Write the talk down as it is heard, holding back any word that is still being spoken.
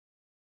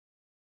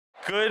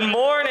Good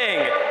morning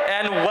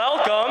and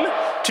welcome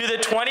to the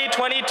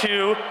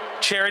 2022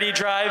 Charity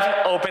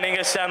Drive Opening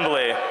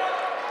Assembly.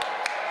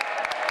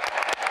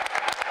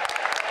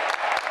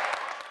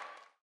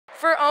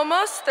 For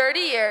almost 30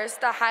 years,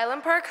 the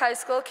Highland Park High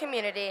School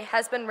community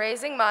has been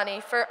raising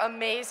money for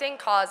amazing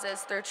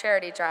causes through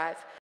Charity Drive.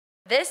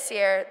 This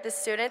year, the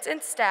students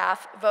and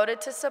staff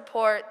voted to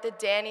support the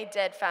Danny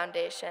Did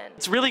Foundation.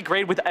 It's really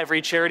great with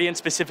every charity, and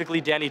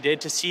specifically Danny Did,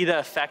 to see the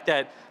effect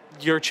that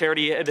your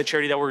charity, the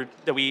charity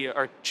that we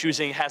are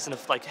choosing, has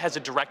a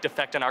direct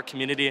effect on our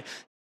community.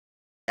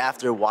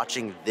 After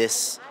watching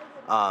this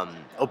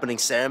opening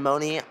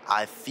ceremony,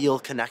 I feel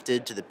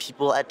connected to the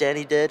people at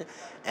Danny Did,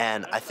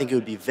 and I think it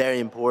would be very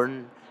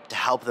important to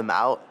help them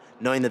out,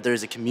 knowing that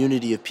there's a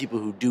community of people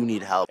who do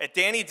need help. At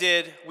Danny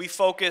Did, we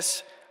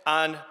focus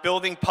on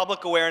building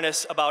public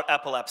awareness about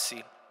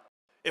epilepsy.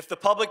 If the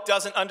public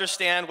doesn't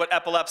understand what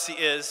epilepsy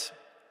is,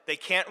 they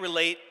can't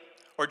relate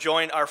or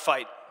join our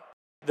fight.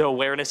 The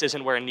awareness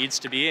isn't where it needs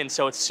to be, and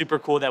so it's super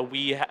cool that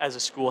we as a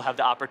school have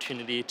the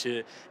opportunity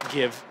to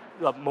give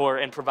more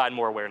and provide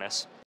more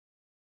awareness.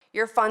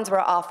 Your funds will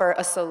offer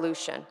a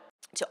solution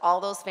to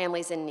all those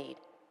families in need.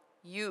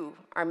 You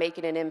are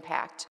making an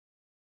impact.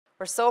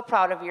 We're so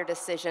proud of your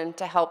decision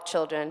to help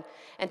children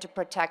and to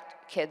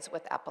protect kids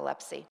with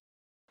epilepsy.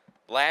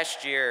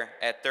 Last year,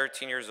 at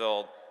 13 years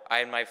old, I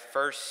had my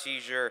first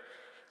seizure,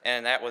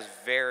 and that was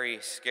very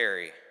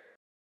scary.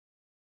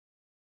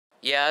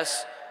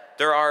 Yes,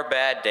 there are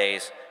bad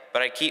days,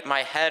 but I keep my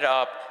head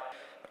up,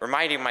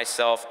 reminding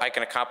myself I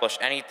can accomplish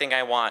anything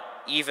I want,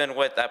 even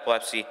with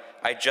epilepsy.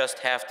 I just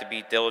have to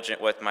be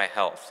diligent with my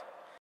health.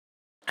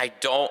 I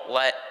don't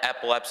let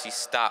epilepsy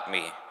stop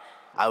me.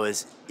 I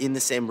was in the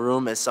same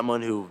room as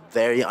someone who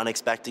very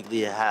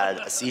unexpectedly had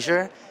a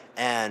seizure,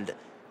 and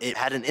it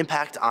had an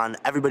impact on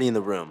everybody in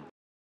the room.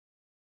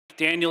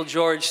 Daniel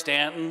George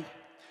Stanton,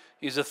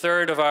 he's the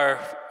third of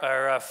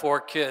our four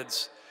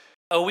kids.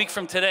 A week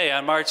from today,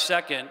 on March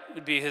 2nd,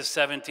 would be his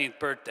 17th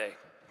birthday.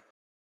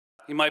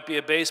 He might be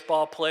a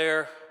baseball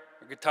player,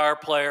 a guitar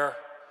player,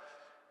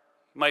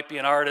 he might be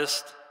an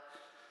artist,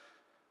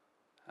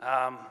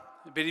 but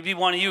he'd be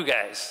one of you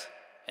guys.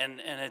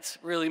 And it's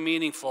really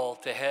meaningful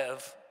to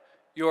have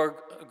your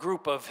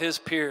group of his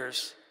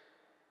peers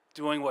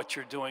doing what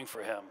you're doing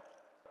for him.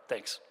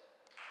 Thanks.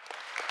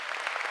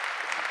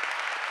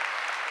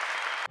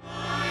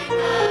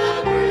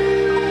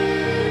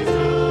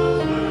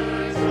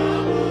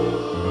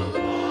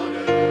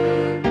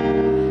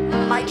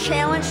 My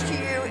challenge to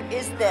you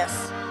is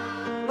this: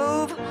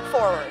 move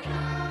forward.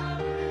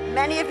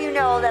 Many of you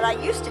know that I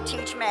used to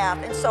teach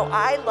math, and so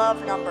I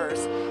love numbers.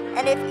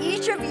 And if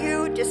each of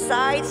you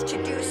decides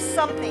to do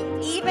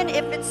something, even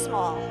if it's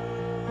small,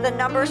 the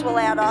numbers will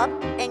add up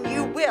and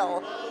you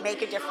will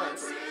make a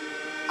difference.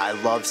 I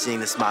love seeing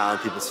the smile on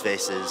people's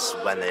faces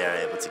when they are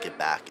able to give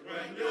back.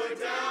 When you're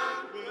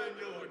down,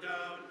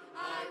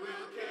 I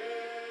will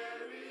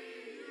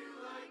carry you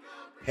like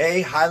a...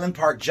 Hey, Highland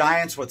Park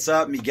Giants, what's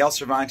up? Miguel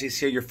Cervantes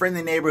here, your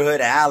friendly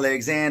neighborhood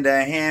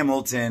Alexander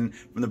Hamilton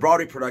from the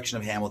Broadway production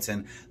of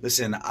Hamilton.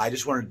 Listen, I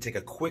just wanted to take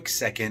a quick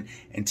second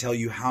and tell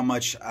you how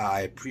much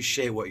I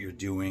appreciate what you're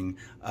doing.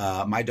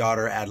 My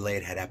daughter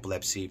Adelaide had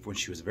epilepsy when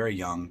she was very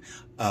young.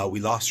 We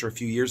lost her a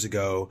few years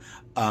ago,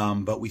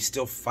 but we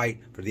still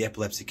fight for the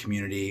epilepsy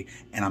community,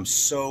 and I'm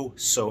so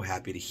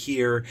happy to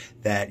hear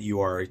that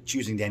you are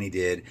choosing Danny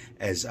Did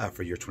as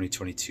for your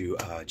 2022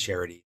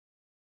 charity.